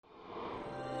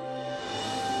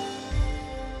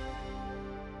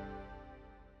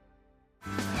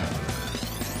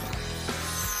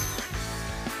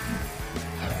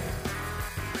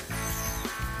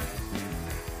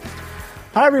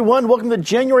Hi, everyone. Welcome to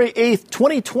January 8th,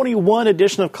 2021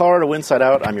 edition of Colorado Inside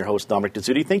Out. I'm your host, Dominic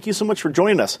Dezzutti. Thank you so much for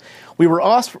joining us. We were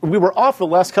off the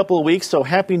last couple of weeks, so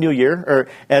Happy New Year. Or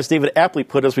as David aptly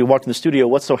put as we walked in the studio,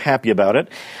 what's so happy about it?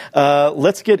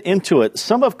 Let's get into it.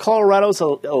 Some of Colorado's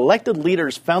elected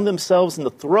leaders found themselves in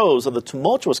the throes of the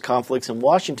tumultuous conflicts in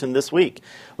Washington this week.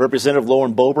 Representative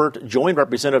Lauren Boebert joined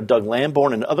Representative Doug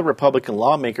Lamborn and other Republican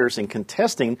lawmakers in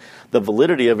contesting the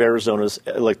validity of Arizona's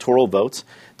electoral votes.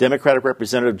 Democratic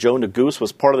Representative Joe Neguse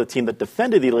was part of the team that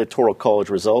defended the Electoral College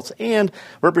results, and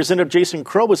Representative Jason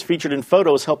Crow was featured in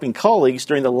photos helping colleagues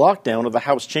during the lockdown of the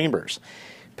House chambers.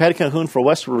 Patty Cahoon for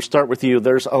Westward, we'll start with you.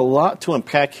 There's a lot to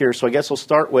unpack here, so I guess we'll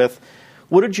start with,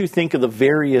 what did you think of the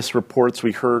various reports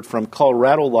we heard from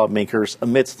Colorado lawmakers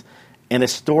amidst an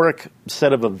historic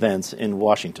set of events in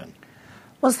Washington?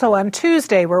 Well, so on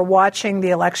Tuesday, we're watching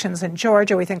the elections in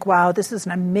Georgia. We think, wow, this is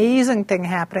an amazing thing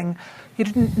happening. You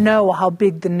didn't know how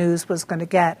big the news was going to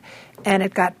get, and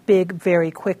it got big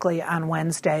very quickly on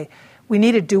Wednesday. We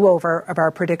need a do-over of our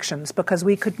predictions because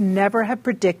we could never have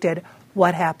predicted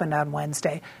what happened on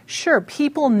Wednesday. Sure,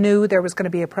 people knew there was going to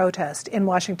be a protest in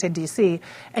Washington, D.C.,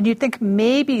 and you'd think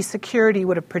maybe security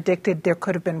would have predicted there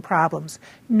could have been problems.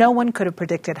 No one could have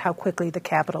predicted how quickly the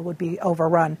Capitol would be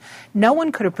overrun. No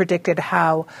one could have predicted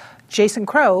how Jason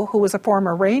Crow, who was a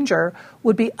former Ranger,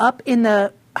 would be up in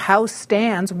the House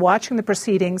stands watching the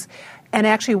proceedings and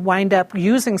actually wind up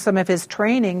using some of his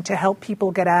training to help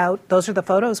people get out. Those are the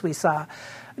photos we saw.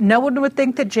 No one would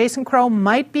think that Jason Crow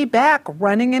might be back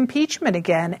running impeachment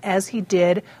again, as he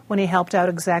did when he helped out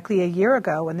exactly a year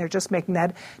ago, and they're just making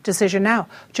that decision now.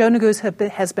 Joe Neguse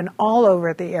has been all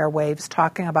over the airwaves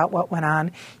talking about what went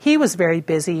on. He was very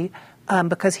busy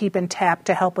because he'd been tapped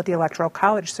to help with the Electoral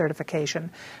College certification.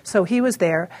 So he was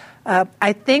there.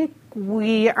 I think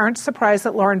we aren't surprised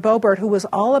that Lauren Boebert, who was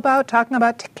all about talking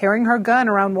about carrying her gun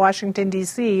around Washington,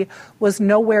 D.C., was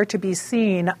nowhere to be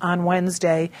seen on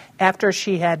Wednesday after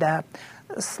she had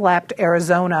slapped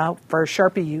Arizona for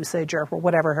Sharpie usage or for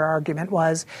whatever her argument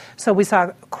was. So we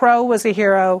saw Crow was a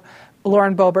hero.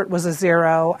 Lauren Boebert was a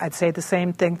zero. I'd say the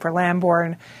same thing for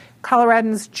Lamborn.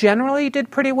 Coloradans generally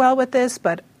did pretty well with this,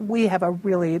 but we have a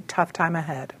really tough time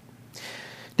ahead.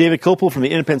 David Kopel from the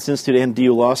Independence Institute and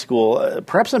DU Law School.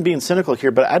 Perhaps I'm being cynical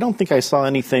here, but I don't think I saw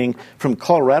anything from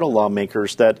Colorado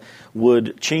lawmakers that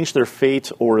would change their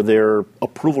fate or their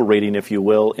approval rating, if you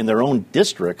will, in their own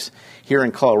districts here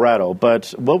in Colorado.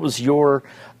 But what was your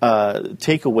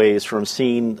takeaways from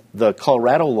seeing the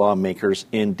Colorado lawmakers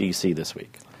in D.C. this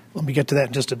week? Let me get to that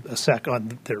in just a sec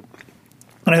on their.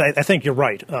 And I think you're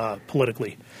right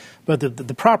politically, but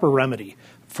the proper remedy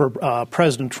for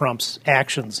President Trump's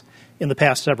actions in the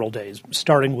past several days,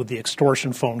 starting with the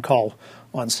extortion phone call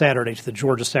on Saturday to the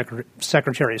Georgia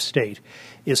Secretary of State,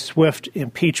 is swift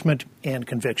impeachment and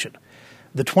conviction.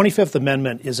 The 25th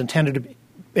Amendment is intended to be,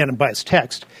 and by its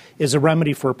text, is a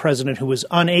remedy for a president who is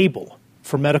unable,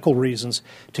 for medical reasons,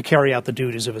 to carry out the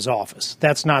duties of his office.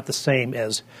 That's not the same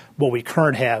as what we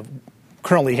currently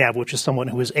have, which is someone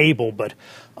who is able but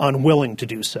unwilling to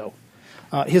do so.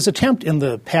 His attempt in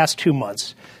the past 2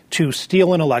 months to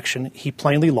steal an election he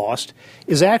plainly lost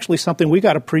is actually something we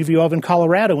got a preview of in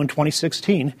Colorado in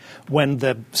 2016 when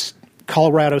the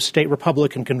Colorado State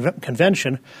Republican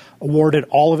Convention awarded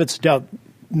all of its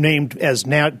named as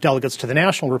delegates to the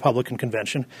National Republican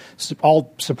Convention,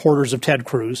 all supporters of Ted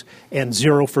Cruz, and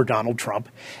 0 for Donald Trump.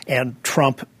 And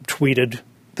Trump tweeted,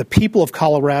 "The people of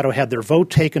Colorado had their vote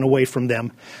taken away from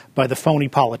them by the phony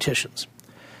politicians."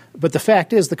 But the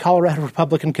fact is the Colorado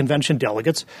Republican Convention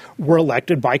delegates were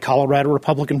elected by Colorado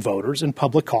Republican voters in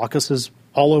public caucuses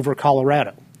all over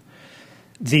Colorado.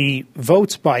 The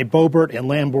votes by Boebert and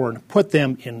Lamborn put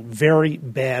them in very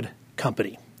bad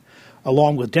company,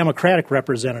 along with Democratic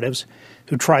representatives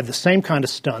who tried the same kind of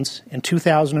stunts in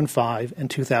 2005 and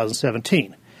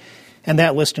 2017. And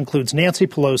that list includes Nancy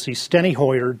Pelosi, Steny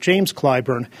Hoyer, James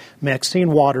Clyburn,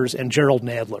 Maxine Waters, and Gerald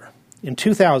Nadler. In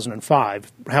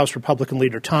 2005, House Republican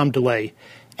leader Tom DeLay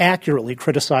accurately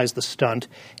criticized the stunt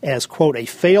as, quote, a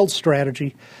failed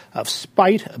strategy of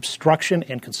spite, obstruction,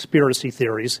 and conspiracy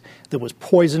theories that was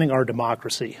poisoning our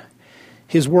democracy.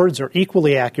 His words are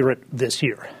equally accurate this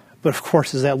year. But, of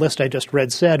course, as that list I just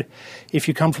read said, if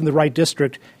you come from the right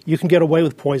district, you can get away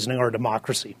with poisoning our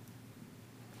democracy.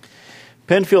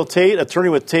 Penfield Tate, attorney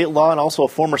with Tate Law and also a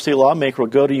former state lawmaker, will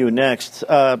go to you next.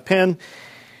 Penn,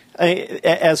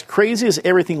 as crazy as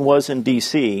everything was in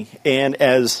D.C. and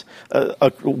as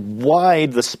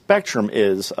wide the spectrum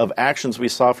is of actions we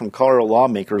saw from Colorado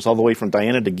lawmakers, all the way from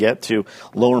Diana DeGette to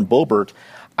Lauren Boebert,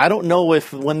 I don't know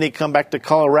if when they come back to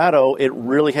Colorado, it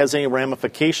really has any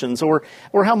ramifications or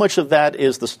how much of that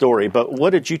is the story. But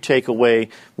what did you take away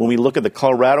when we look at the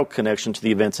Colorado connection to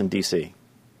the events in D.C.?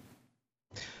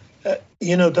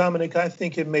 Dominic, I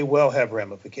think it may well have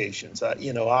ramifications.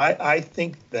 I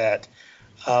think that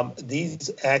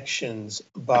these actions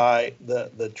by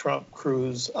the Trump,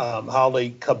 Cruz,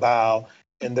 Hawley cabal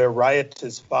and their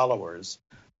riotous followers,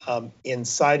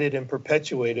 incited and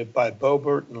perpetuated by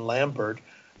Boebert and Lambert,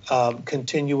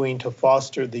 continuing to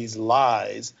foster these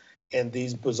lies and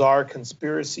these bizarre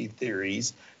conspiracy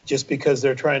theories just because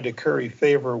they're trying to curry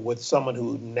favor with someone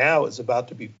who now is about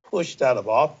to be pushed out of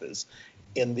office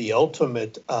in the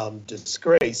ultimate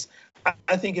disgrace.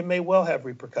 I think it may well have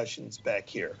repercussions back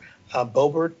here.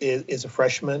 Boebert is a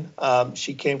freshman.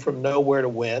 She came from nowhere to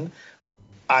win.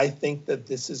 I think that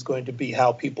this is going to be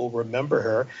how people remember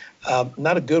her.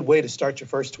 Not a good way to start your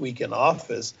first week in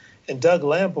office. And Doug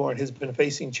Lamborn has been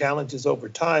facing challenges over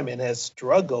time and has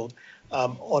struggled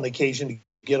on occasion to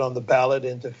get on the ballot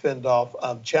and to fend off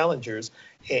challengers.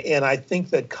 And I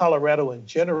think that Colorado in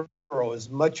general is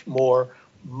much more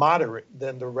moderate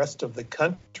than the rest of the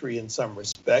country in some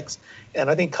respects. And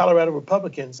I think Colorado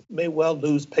Republicans may well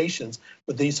lose patience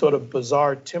with these sort of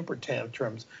bizarre temper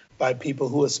tantrums by people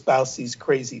who espouse these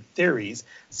crazy theories,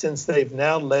 since they've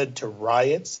now led to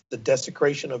riots, the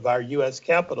desecration of our U.S.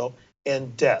 Capitol,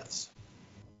 and deaths.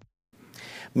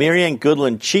 Marianne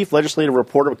Goodland, Chief Legislative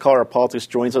Reporter of Colorado Politics,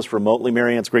 joins us remotely.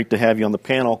 Marianne, it's great to have you on the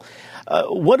panel.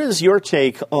 What is your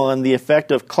take on the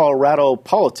effect of Colorado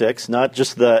politics, not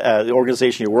just the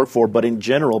organization you work for, but in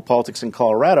general politics in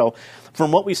Colorado,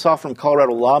 from what we saw from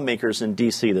Colorado lawmakers in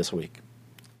D.C. this week?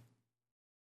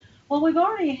 Well, we've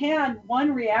already had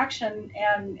one reaction,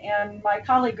 and my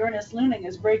colleague Ernest Luning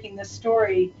is breaking this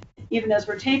story even as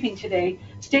we're taping today.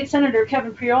 State Senator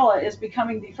Kevin Priola is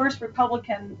becoming the first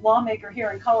Republican lawmaker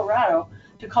here in Colorado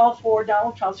to call for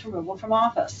Donald Trump's removal from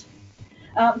office.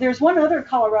 There's one other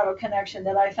Colorado connection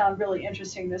that I found really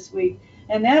interesting this week,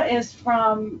 and that is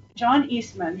from John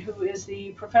Eastman, who is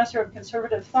the professor of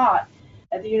conservative thought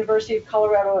at the University of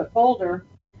Colorado at Boulder.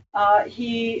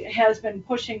 He has been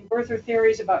pushing birther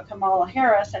theories about Kamala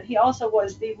Harris, and he also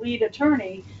was the lead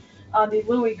attorney on the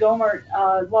Louis Gohmert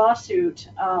lawsuit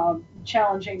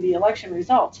challenging the election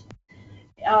results.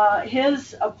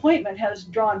 His appointment has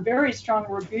drawn very strong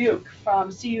rebuke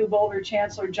from CU Boulder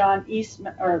Chancellor John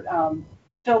Eastman, or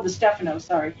Phil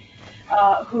DiStefano,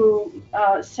 who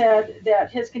said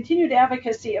that his continued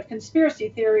advocacy of conspiracy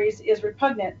theories is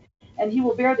repugnant, and he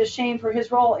will bear the shame for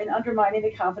his role in undermining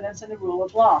the confidence in the rule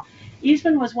of law.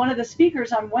 Eastman was one of the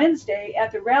speakers on Wednesday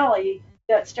at the rally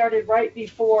that started right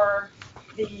before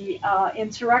the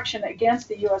insurrection against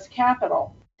the U.S.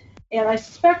 Capitol. And I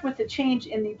suspect with the change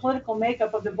in the political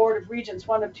makeup of the Board of Regents,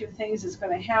 one of two things is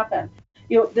going to happen.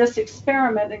 This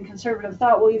experiment in conservative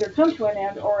thought will either come to an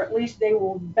end, or at least they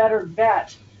will better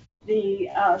vet the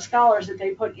scholars that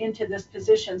they put into this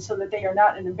position so that they are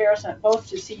not an embarrassment both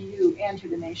to CU and to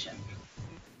the nation.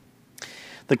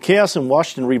 The chaos in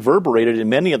Washington reverberated in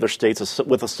many other states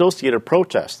with associated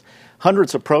protests.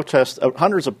 Hundreds of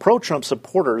pro-Trump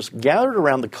supporters gathered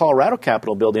around the Colorado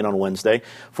Capitol building on Wednesday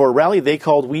for a rally they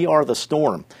called We Are the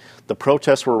Storm. The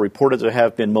protests were reported to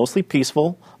have been mostly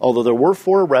peaceful, although there were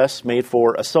 4 arrests made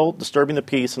for assault, disturbing the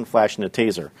peace, and flashing a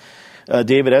taser.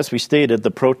 David, as we stated,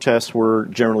 the protests were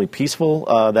generally peaceful.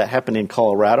 That happened in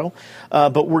Colorado.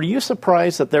 But were you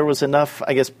surprised that there was enough,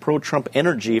 pro-Trump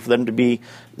energy for them to be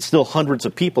still hundreds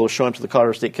of people showing up to the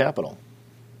Colorado State Capitol?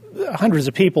 Hundreds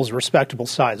of people is a respectable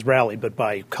size rally, but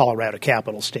by Colorado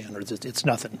Capitol standards, it's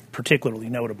nothing particularly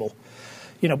notable.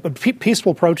 But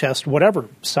peaceful protests, whatever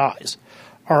size,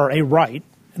 are a right,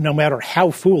 no matter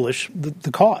how foolish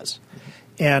the cause.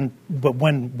 But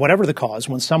whatever the cause,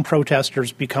 when some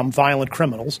protesters become violent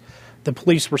criminals, the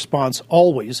police response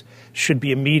always should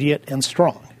be immediate and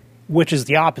strong, which is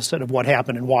the opposite of what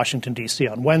happened in Washington, D.C.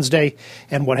 on Wednesday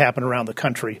and what happened around the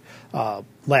country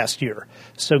last year.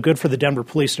 So good for the Denver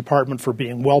Police Department for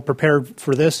being well prepared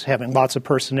for this, having lots of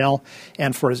personnel,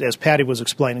 and for, as Patty was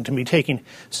explaining to me, taking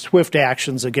swift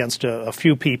actions against a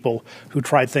few people who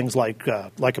tried things like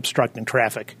obstructing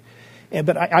traffic.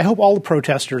 But I hope all the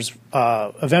protesters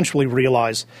eventually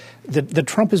realize that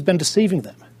Trump has been deceiving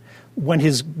them.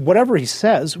 Whatever he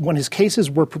says, when his cases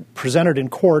were presented in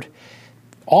court,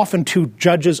 often to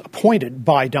judges appointed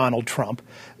by Donald Trump,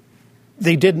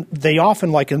 they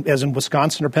often, as in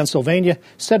Wisconsin or Pennsylvania,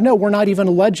 said, no, we're not even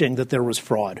alleging that there was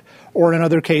fraud. Or in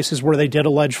other cases where they did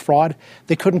allege fraud,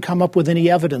 they couldn't come up with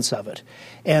any evidence of it.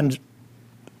 And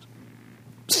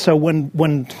so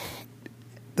when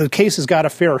the case has got a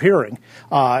fair hearing,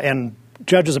 and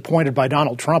judges appointed by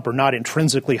Donald Trump are not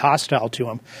intrinsically hostile to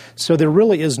him. So there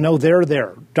really is no there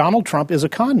there. Donald Trump is a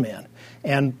con man,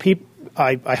 and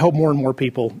I hope more and more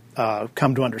people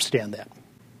come to understand that.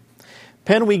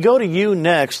 Penn, we go to you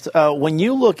next. When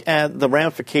you look at the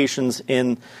ramifications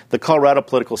in the Colorado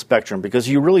political spectrum, because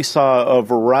you really saw a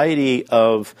variety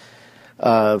of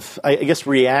I guess,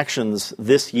 reactions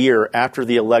this year after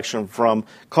the election from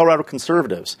Colorado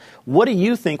conservatives. What do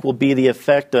you think will be the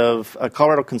effect of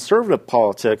Colorado conservative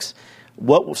politics,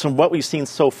 from what we've seen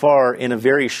so far in a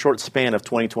very short span of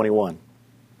 2021?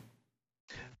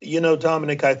 You know,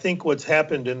 Dominic, I think what's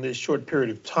happened in this short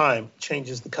period of time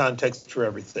changes the context for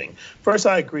everything. First,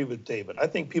 I agree with David. I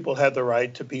think people have the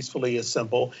right to peacefully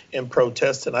assemble and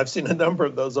protest, and I've seen a number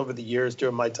of those over the years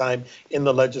during my time in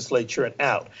the legislature and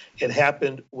out. It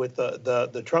happened with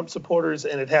the Trump supporters,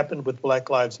 and it happened with Black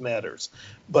Lives Matters.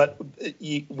 But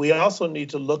we also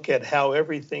need to look at how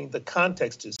the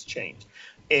context has changed.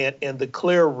 And the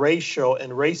clear racial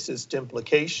and racist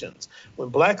implications. When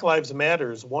Black Lives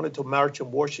Matters wanted to march in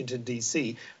Washington,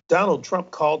 D.C., Donald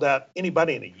Trump called out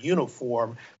anybody in a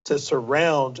uniform to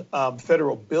surround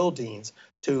federal buildings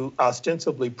to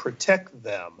ostensibly protect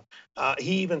them.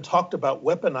 He even talked about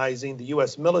weaponizing the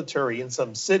U.S. military in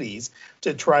some cities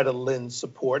to try to lend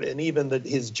support. And even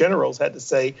his generals had to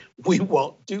say, we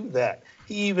won't do that.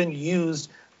 He even used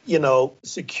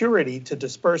security to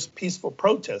disperse peaceful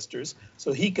protesters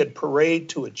so he could parade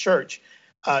to a church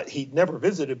he'd never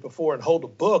visited before and hold a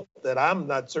book that I'm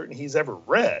not certain he's ever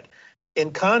read.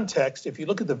 In context, if you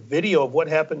look at the video of what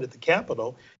happened at the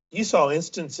Capitol, you saw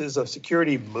instances of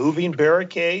security moving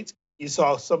barricades. You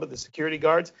saw some of the security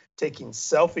guards taking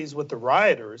selfies with the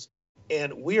rioters.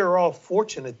 And we are all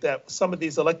fortunate that some of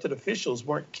these elected officials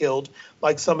weren't killed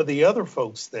like some of the other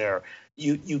folks there.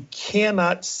 You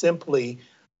cannot simply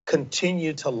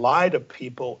continue to lie to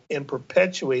people and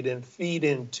perpetuate and feed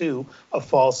into a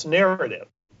false narrative.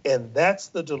 And that's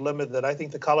the dilemma that I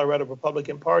think the Colorado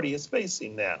Republican Party is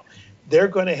facing now. They're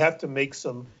going to have to make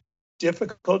some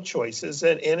difficult choices,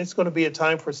 and it's going to be a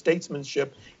time for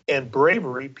statesmanship and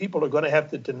bravery. People are going to have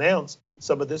to denounce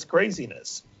some of this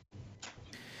craziness.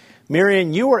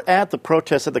 Marion, you were at the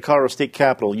protest at the Colorado State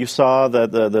Capitol. You saw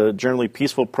the generally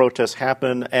peaceful protests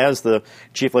happen as the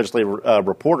chief legislative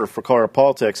reporter for Colorado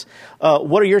politics.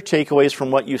 What are your takeaways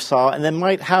from what you saw, and then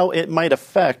how it might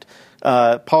affect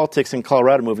politics in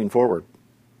Colorado moving forward?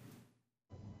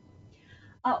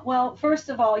 Well, first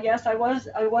of all, yes, I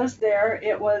was there.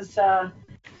 It was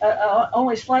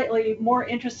only slightly more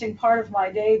interesting part of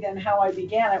my day than how I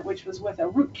began it, which was with a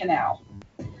root canal.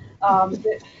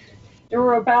 There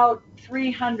were about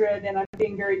 300, and I'm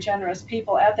being very generous,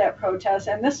 people at that protest.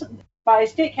 And this, by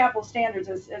state capitol standards,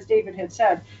 as David had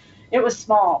said, it was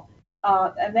small.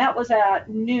 And that was at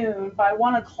noon. By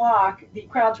 1 o'clock, the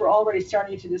crowds were already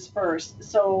starting to disperse.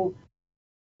 So,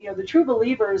 the true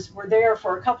believers were there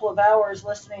for a couple of hours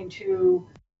listening to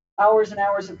hours and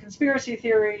hours of conspiracy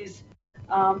theories.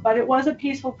 But it was a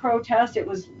peaceful protest. It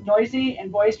was noisy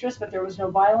and boisterous, but there was no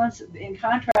violence, in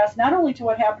contrast not only to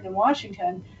what happened in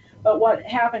Washington, but what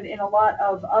happened in a lot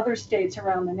of other states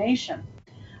around the nation.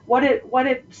 What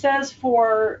it says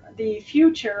for the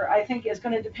future, I think, is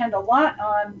going to depend a lot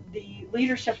on the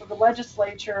leadership of the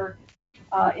legislature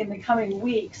in the coming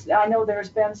weeks. I know there's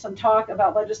been some talk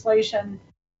about legislation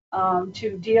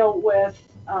to deal with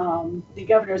the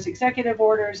governor's executive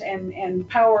orders and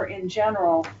power in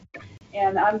general.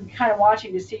 And I'm kind of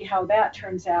watching to see how that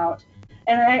turns out.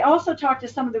 And I also talked to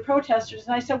some of the protesters,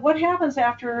 and I said, what happens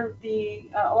after the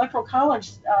Electoral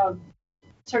College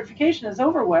certification is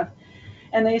over with?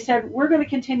 And they said, we're going to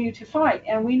continue to fight.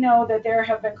 And we know that there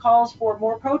have been calls for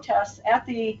more protests at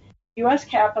the U.S.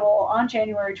 Capitol on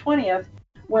January 20th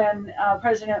when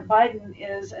President Biden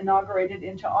is inaugurated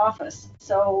into office.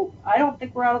 So I don't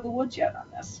think we're out of the woods yet on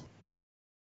this.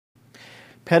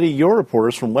 Patty, your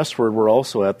reporters from Westward were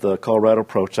also at the Colorado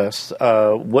protests.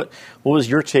 What was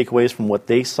your takeaways from what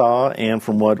they saw and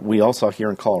from what we all saw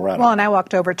here in Colorado? Well, and I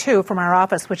walked over, too, from our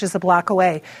office, which is a block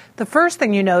away. The first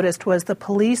thing you noticed was the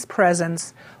police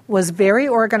presence was very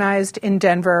organized in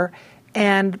Denver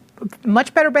and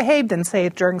much better behaved than, say,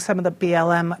 during some of the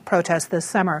BLM protests this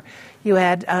summer. You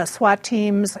had SWAT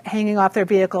teams hanging off their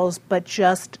vehicles, but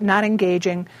just not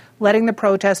engaging, letting the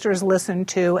protesters listen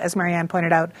to, as Marianne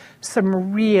pointed out,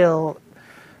 some real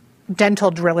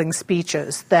dental drilling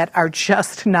speeches that are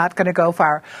just not going to go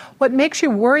far. What makes you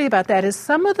worry about that is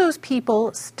some of those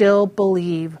people still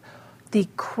believe the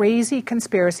crazy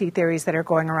conspiracy theories that are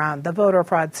going around, the voter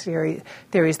fraud theories,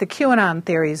 the QAnon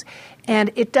theories.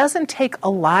 And it doesn't take a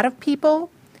lot of people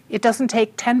It doesn't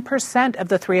take 10% of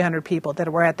the 300 people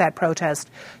that were at that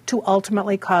protest to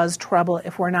ultimately cause trouble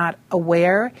if we're not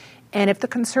aware. And if the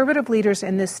conservative leaders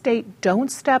in this state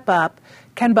don't step up,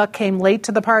 Ken Buck came late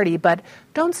to the party, but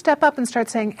don't step up and start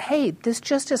saying, hey, this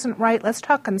just isn't right. Let's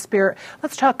talk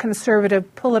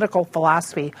conservative political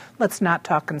philosophy. Let's not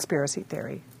talk conspiracy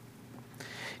theory.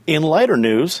 In lighter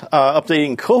news,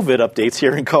 updating COVID updates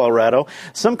here in Colorado,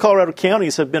 some Colorado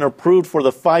counties have been approved for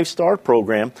the 5-star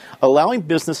program, allowing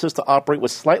businesses to operate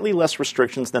with slightly less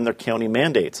restrictions than their county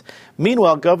mandates.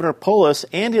 Meanwhile, Governor Polis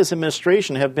and his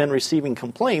administration have been receiving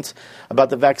complaints about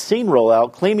the vaccine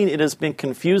rollout, claiming it has been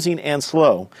confusing and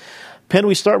slow. Penn,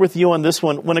 we start with you on this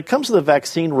one. When it comes to the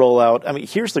vaccine rollout, I mean,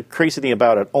 here's the crazy thing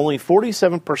about it. Only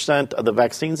 47% of the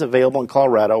vaccines available in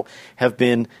Colorado have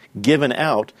been given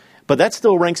out. But that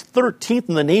still ranks 13th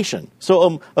in the nation.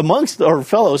 So amongst our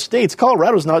fellow states,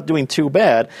 Colorado's not doing too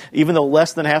bad, even though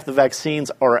less than half the vaccines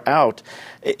are out.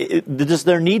 Does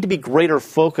there need to be greater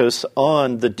focus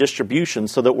on the distribution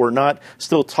so that we're not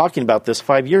still talking about this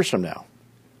 5 years from now?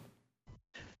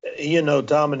 You know,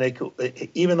 Dominic,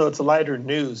 even though it's lighter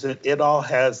news, it all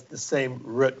has the same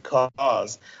root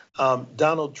cause.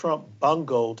 Donald Trump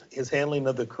bungled his handling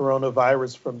of the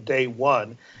coronavirus from day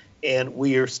one. And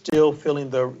we are still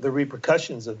feeling the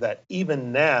repercussions of that.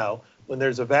 Even now, when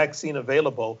there's a vaccine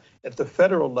available, at the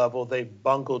federal level, they've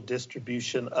bungled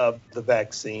distribution of the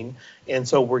vaccine. And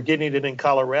so we're getting it in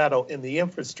Colorado, and the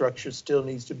infrastructure still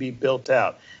needs to be built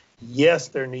out. Yes,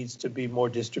 there needs to be more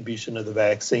distribution of the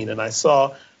vaccine. And I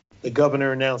saw the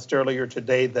governor announced earlier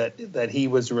today that he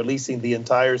was releasing the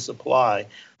entire supply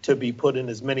to be put in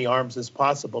as many arms as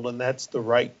possible, and that's the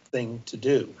right thing to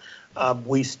do.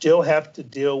 We still have to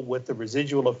deal with the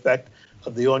residual effect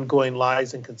of the ongoing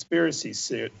lies and conspiracy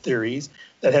theories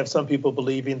that have some people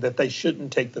believing that they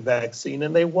shouldn't take the vaccine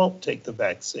and they won't take the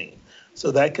vaccine.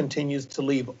 So that continues to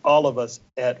leave all of us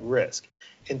at risk.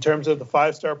 In terms of the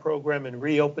 5-star program and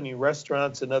reopening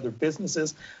restaurants and other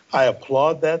businesses, I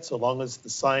applaud that so long as the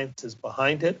science is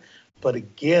behind it. But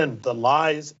again, the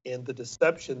lies and the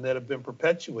deception that have been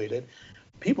perpetuated,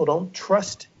 people don't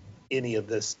trust any of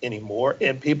this anymore,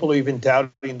 and people are even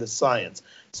doubting the science.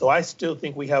 So I still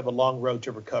think we have a long road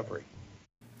to recovery.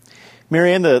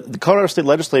 Marianne, the Colorado State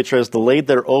Legislature has delayed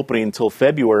their opening until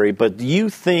February, but do you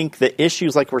think that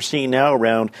issues like we're seeing now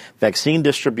around vaccine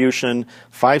distribution,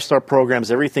 5-star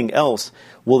programs, everything else,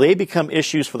 will they become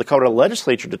issues for the Colorado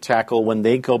Legislature to tackle when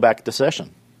they go back to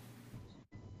session?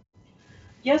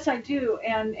 Yes, I do.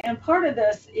 And part of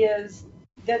this is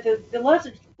that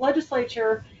the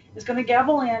legislature is going to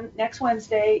gavel in next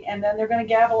Wednesday, and then they're going to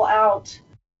gavel out.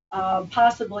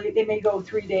 Possibly, they may go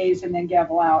 3 days and then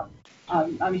gavel out.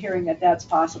 I'm hearing that that's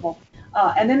possible.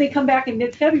 And then they come back in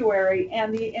mid-February,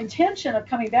 and the intention of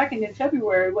coming back in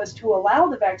mid-February was to allow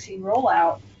the vaccine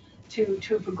rollout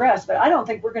to progress. But I don't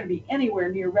think we're going to be anywhere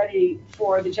near ready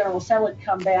for the General Assembly to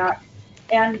come back.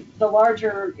 And the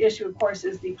larger issue, of course,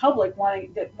 is the public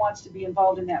that wants to be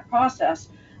involved in that process.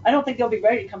 I don't think they'll be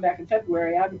ready to come back in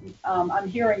February. I'm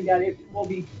hearing that it will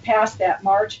be past that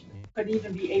March, could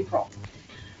even be April.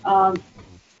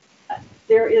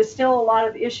 There is still a lot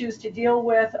of issues to deal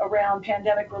with around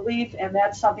pandemic relief, and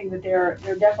that's something that they're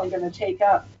definitely going to take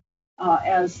up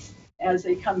as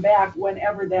they come back,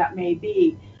 whenever that may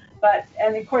be.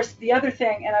 And of course, the other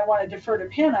thing, and I want to defer to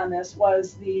Penn on this,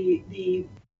 was the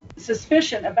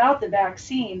suspicion about the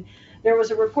vaccine. There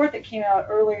was a report that came out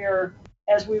earlier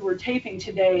as we were taping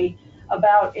today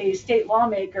about a state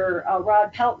lawmaker,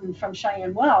 Rod Pelton from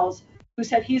Cheyenne Wells, who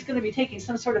said he's going to be taking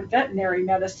some sort of veterinary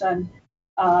medicine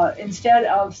instead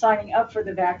of signing up for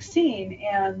the vaccine.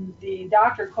 And the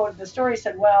doctor quoted the story,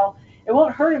 said, well, it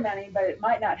won't hurt him any, but it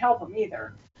might not help him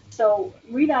either. So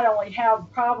we not only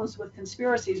have problems with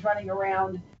conspiracies running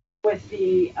around with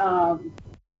the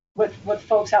with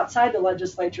folks outside the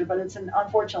legislature, but it's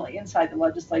unfortunately inside the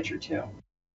legislature too.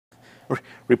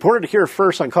 Reported here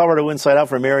first on Colorado Inside Out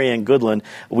from Marianne Goodland.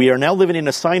 We are now living in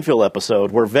a Seinfeld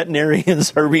episode where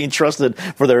veterinarians are being trusted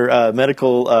for their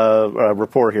medical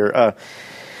report here.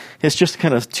 It's just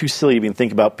kind of too silly to even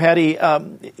think about. Patty,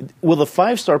 will the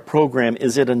 5-star program,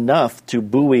 is it enough to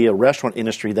buoy a restaurant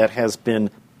industry that has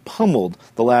been pummeled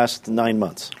the last 9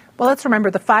 months? Well, let's remember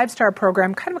the 5-star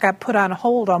program kind of got put on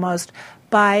hold almost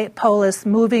by Polis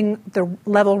moving the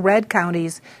level red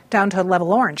counties down to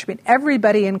level orange. I mean,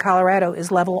 everybody in Colorado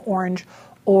is level orange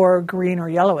or green or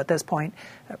yellow at this point,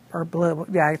 or blue.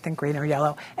 Yeah, I think green or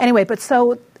yellow. Anyway, but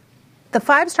so The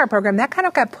 5-star program, that kind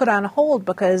of got put on hold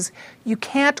because you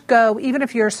can't go, even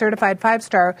if you're a certified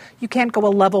 5-star, you can't go a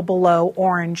level below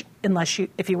orange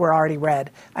if you were already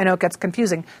red. I know it gets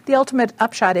confusing. The ultimate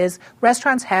upshot is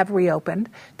restaurants have reopened.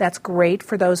 That's great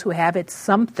for those who have. It's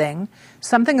something.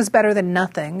 Something is better than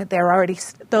nothing.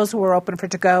 Those who are open for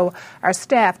to-go are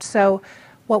staffed. So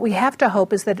what we have to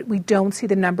hope is that we don't see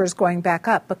the numbers going back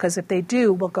up, because if they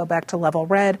do, we'll go back to level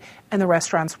red and the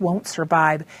restaurants won't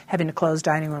survive having to close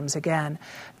dining rooms again.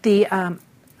 I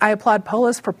applaud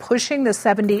Polis for pushing the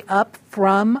 70 up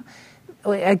from,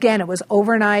 again, it was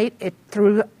overnight. It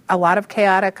threw a lot of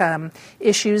chaotic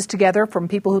issues together from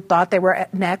people who thought they were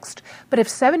at next. But if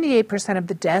 78% of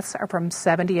the deaths are from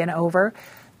 70 and over,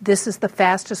 this is the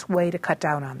fastest way to cut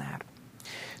down on that.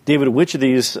 David, which of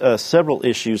these several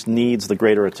issues needs the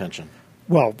greater attention?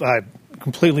 Well, I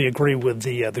completely agree with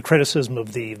the criticism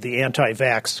of the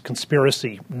anti-vax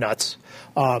conspiracy nuts,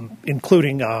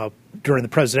 including during the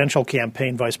presidential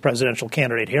campaign, Vice Presidential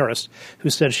candidate Harris,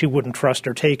 who said she wouldn't trust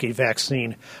or take a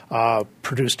vaccine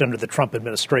produced under the Trump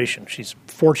administration. She's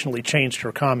fortunately changed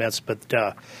her comments, but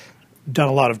done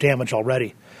a lot of damage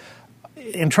already.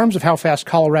 In terms of how fast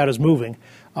Colorado is moving,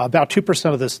 about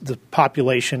 2% of the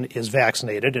population is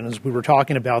vaccinated, and as we were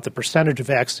talking about, the percentage of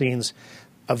vaccines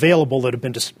available that have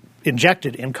been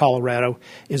injected in Colorado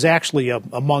is actually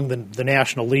among the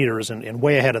national leaders and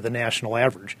way ahead of the national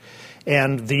average.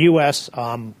 And the U.S.,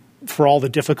 for all the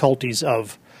difficulties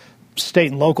of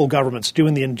state and local governments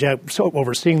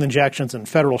overseeing the injections and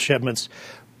federal shipments,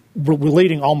 we're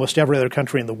leading almost every other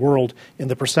country in the world in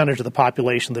the percentage of the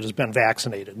population that has been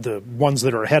vaccinated. The ones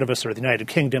that are ahead of us are the United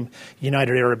Kingdom,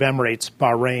 United Arab Emirates,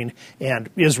 Bahrain, and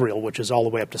Israel, which is all the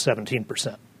way up to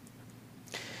 17%.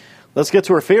 Let's get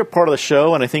to our favorite part of the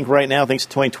show, and I think right now, thanks to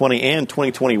 2020 and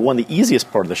 2021, the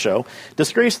easiest part of the show,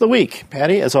 Disgrace of the Week.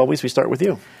 Patty, as always, we start with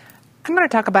you. I'm going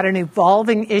to talk about an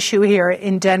evolving issue here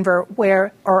in Denver,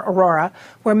 Aurora,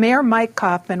 where Mayor Mike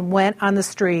Kaufman went on the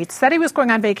street, said he was going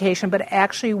on vacation, but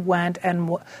actually went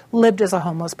and lived as a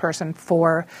homeless person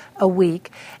for a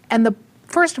week. And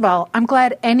first of all, I'm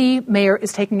glad any mayor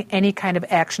is taking any kind of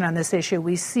action on this issue.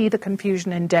 We see the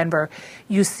confusion in Denver.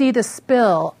 You see the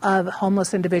spill of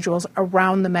homeless individuals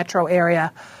around the metro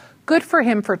area. Good for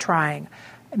him for trying.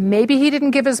 Maybe he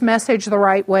didn't give his message the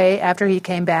right way after he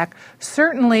came back.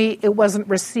 Certainly, it wasn't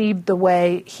received the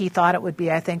way he thought it would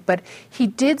be, I think. But he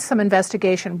did some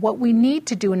investigation. What we need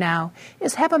to do now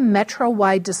is have a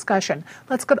metro-wide discussion.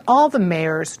 Let's get all the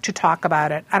mayors to talk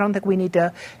about it. I don't think we need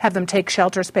to have them take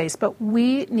shelter space, but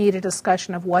we need a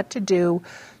discussion of what to do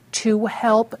to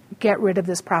help get rid of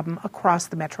this problem across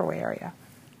the metro area.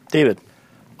 David.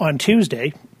 On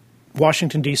Tuesday,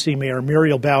 Washington, D.C. Mayor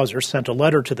Muriel Bowser sent a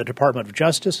letter to the Department of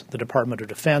Justice, the Department of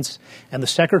Defense, and the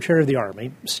Secretary of the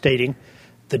Army stating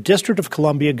the District of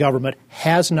Columbia government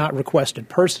has not requested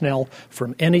personnel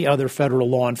from any other federal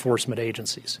law enforcement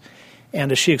agencies.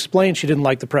 And as she explained, she didn't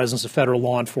like the presence of federal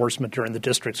law enforcement during the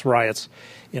district's riots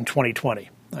in 2020.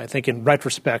 I think in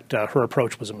retrospect, her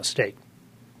approach was a mistake.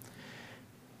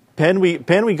 Penn, we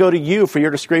go to you for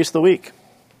your Disgrace of the Week.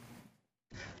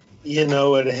 You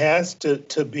know, it has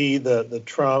to be the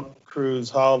Trump,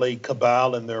 Cruz, Hawley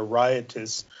cabal and their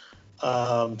riotous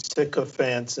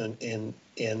sycophants and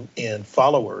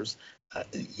followers.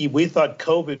 We thought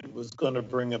COVID was going to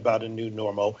bring about a new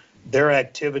normal. Their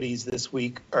activities this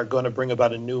week are going to bring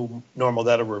about a new normal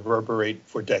that'll reverberate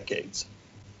for decades.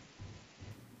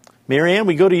 Marianne,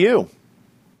 we go to you.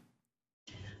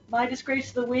 My Disgrace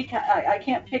of the Week, I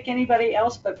can't pick anybody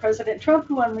else but President Trump,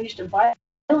 who unleashed a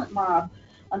violent mob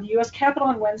on the U.S. Capitol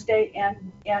on Wednesday,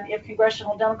 and if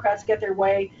congressional Democrats get their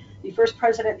way, the first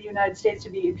president of the United States to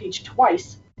be impeached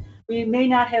twice. We may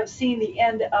not have seen the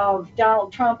end of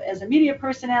Donald Trump as a media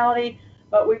personality,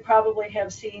 but we probably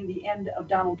have seen the end of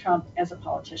Donald Trump as a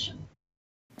politician.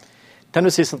 Time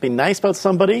to say something nice about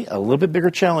somebody. A little bit bigger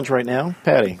challenge right now.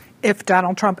 Patty. If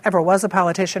Donald Trump ever was a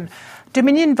politician.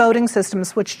 Dominion Voting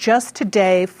Systems, which just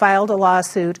today filed a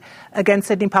lawsuit against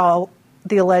Sidney Powell,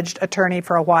 the alleged attorney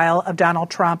for a while of Donald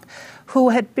Trump, who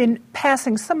had been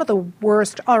passing some of the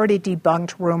worst, already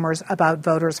debunked rumors about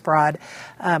voters fraud.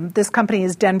 This company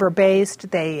is Denver-based.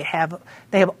 They had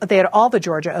all the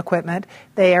Georgia equipment.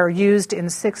 They are used in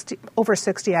over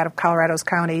 60 out of Colorado's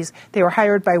counties. They were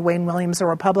hired by Wayne Williams, a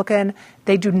Republican.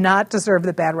 They do not deserve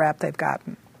the bad rap they've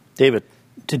gotten. David.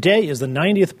 Today is the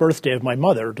 90th birthday of my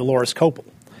mother, Dolores Copel.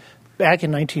 back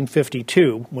in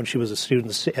 1952, when she was a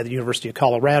student at the University of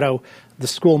Colorado, the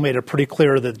school made it pretty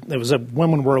clear that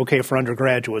women were okay for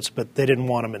undergraduates, but they didn't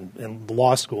want them in the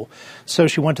law school. So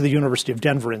she went to the University of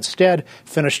Denver instead,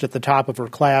 finished at the top of her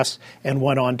class, and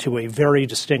went on to a very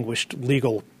distinguished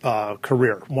legal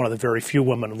career, one of the very few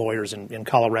women lawyers in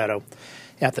Colorado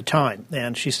at the time.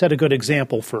 And she set a good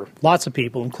example for lots of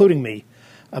people, including me,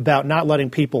 about not letting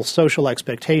people's social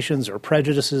expectations or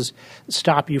prejudices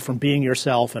stop you from being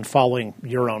yourself and following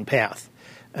your own path.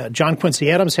 John Quincy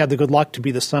Adams had the good luck to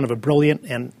be the son of a brilliant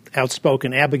and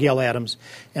outspoken Abigail Adams,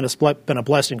 and it's been a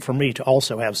blessing for me to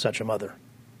also have such a mother.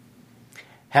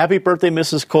 Happy birthday,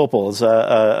 Mrs. Copel. Is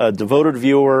a devoted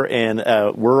viewer, and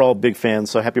we're all big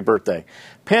fans, so happy birthday.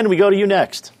 Penn, we go to you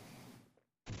next.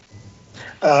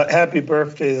 Happy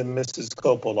birthday to Mrs.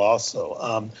 Copel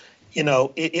also.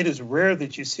 It is rare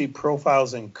that you see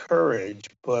profiles in courage,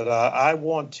 but I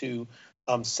want to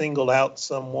single out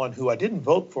someone who I didn't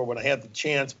vote for when I had the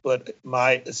chance, but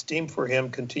my esteem for him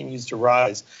continues to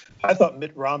rise. I thought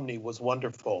Mitt Romney was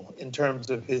wonderful in terms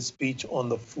of his speech on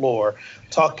the floor,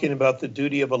 talking about the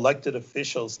duty of elected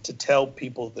officials to tell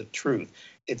people the truth.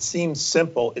 It seems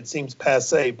simple, it seems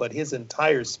passé, but his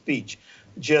entire speech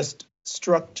just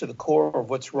struck to the core of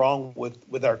what's wrong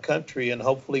with our country, and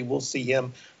hopefully we'll see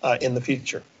him in the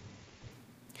future.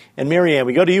 And Marianne,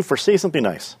 we go to you for Say Something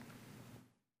Nice.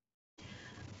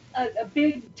 A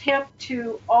big tip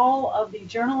to all of the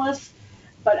journalists,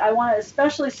 but I want to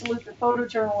especially salute the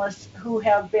photojournalists who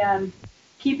have been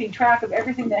keeping track of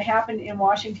everything that happened in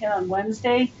Washington on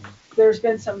Wednesday. There's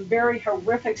been some very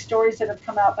horrific stories that have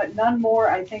come out, but none more,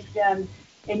 I think, than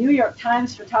a New York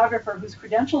Times photographer whose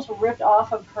credentials were ripped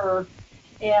off of her,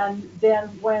 and then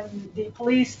when the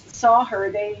police saw her,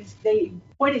 they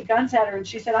pointed guns at her, and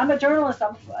she said, "I'm a journalist,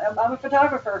 I'm a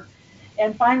photographer."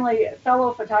 And finally,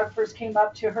 fellow photographers came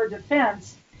up to her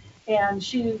defense, and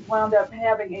she wound up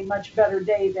having a much better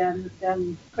day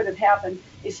than could have happened.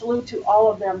 A salute to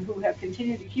all of them who have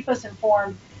continued to keep us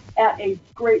informed at a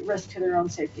great risk to their own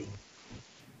safety.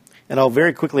 And I'll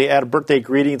very quickly add a birthday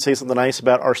greeting and say something nice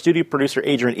about our studio producer,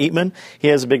 Adrian Eatman. He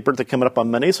has a big birthday coming up on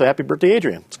Monday, so happy birthday,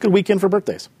 Adrian. It's a good weekend for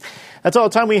birthdays. That's all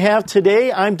the time we have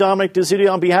today. I'm Dominic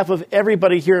Dezzutti. On behalf of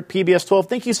everybody here at PBS 12,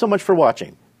 thank you so much for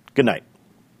watching. Good night.